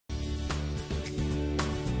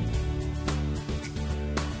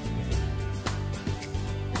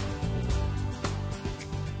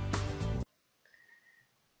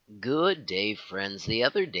Good day, friends. The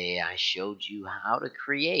other day I showed you how to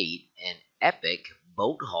create an epic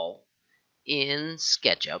boat hull in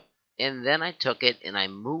SketchUp, and then I took it and I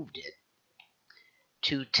moved it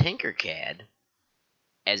to Tinkercad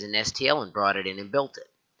as an STL and brought it in and built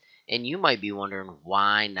it. And you might be wondering,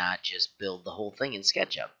 why not just build the whole thing in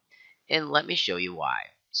SketchUp? And let me show you why.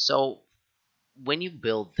 So when you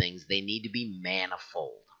build things, they need to be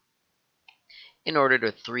manifold in order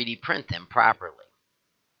to 3D print them properly.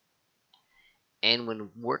 And when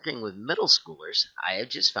working with middle schoolers, I have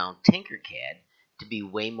just found Tinkercad to be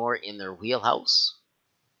way more in their wheelhouse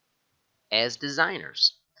as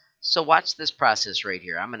designers. So watch this process right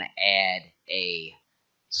here. I'm going to add a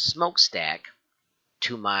smokestack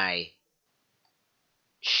to my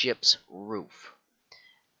ship's roof.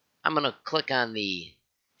 I'm going to click on the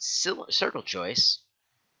circle choice.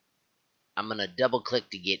 I'm going to double click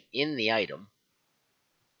to get in the item.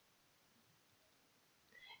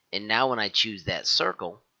 And now when I choose that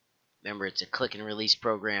circle, remember it's a click and release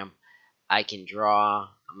program, I can draw.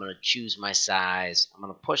 I'm going to choose my size. I'm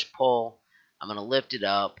going to push pull. I'm going to lift it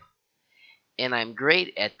up. And I'm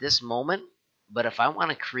great at this moment, but if I want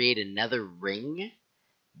to create another ring,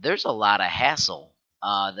 there's a lot of hassle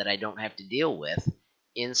that I don't have to deal with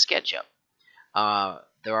in SketchUp.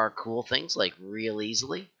 There are cool things like real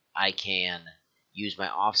easily I can use my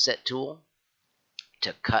offset tool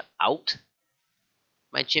to cut out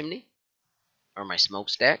my chimney or my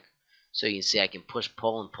smokestack. So you can see I can push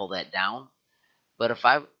pull and pull that down. But if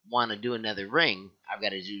I want to do another ring, I've got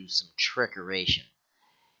to do some trickeration.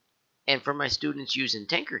 And for my students using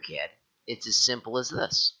Tinkercad, it's as simple as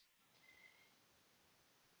this.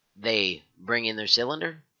 They bring in their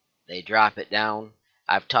cylinder, they drop it down.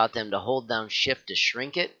 I've taught them to hold down shift to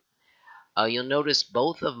shrink it. You'll notice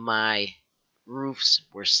both of my roofs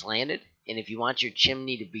were slanted, and if you want your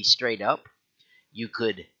chimney to be straight up, you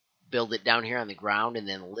could build it down here on the ground and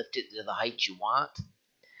then lift it to the height you want.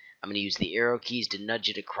 I'm going to use the arrow keys to nudge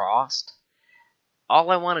it across.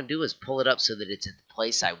 All I want to do is pull it up so that it's at the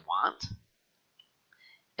place I want.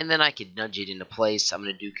 And then I can nudge it into place. I'm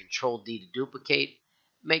going to do Control D to duplicate.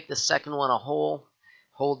 Make the second one a hole.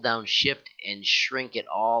 Hold down Shift and shrink it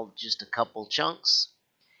all just a couple chunks.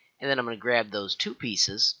 And then I'm going to grab those two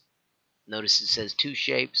pieces. Notice it says two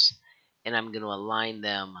shapes. And I'm going to align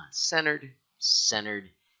them centered,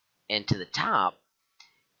 and to the top.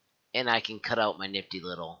 And I can cut out my nifty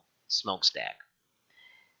little smokestack.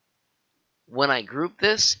 When I group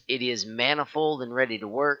this, it is manifold and ready to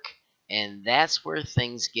work, and that's where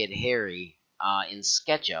things get hairy in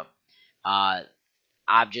SketchUp.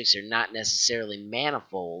 Objects are not necessarily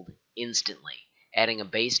manifold instantly. Adding a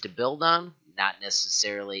base to build on, not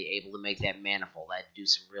necessarily able to make that manifold. I had to do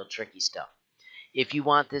some real tricky stuff. If you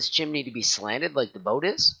want this chimney to be slanted like the boat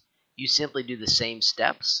is, you simply do the same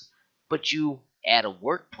steps, but you add a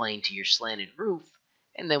work plane to your slanted roof,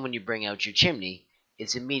 and then when you bring out your chimney,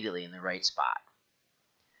 it's immediately in the right spot.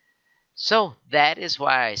 So that is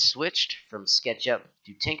why I switched from SketchUp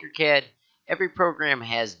to Tinkercad. Every program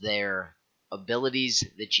has their abilities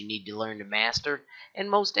that you need to learn to master, and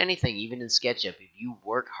most anything, even in SketchUp, if you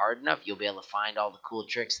work hard enough, you'll be able to find all the cool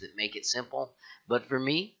tricks that make it simple. But for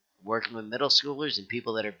me, working with middle schoolers and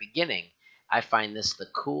people that are beginning, I find this the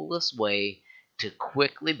coolest way to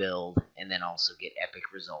quickly build and then also get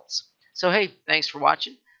epic results. So hey, thanks for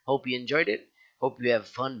watching. Hope you enjoyed it. Hope you have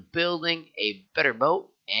fun building a better boat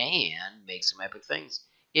and make some epic things.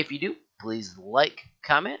 If you do, please like,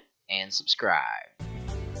 comment, and subscribe.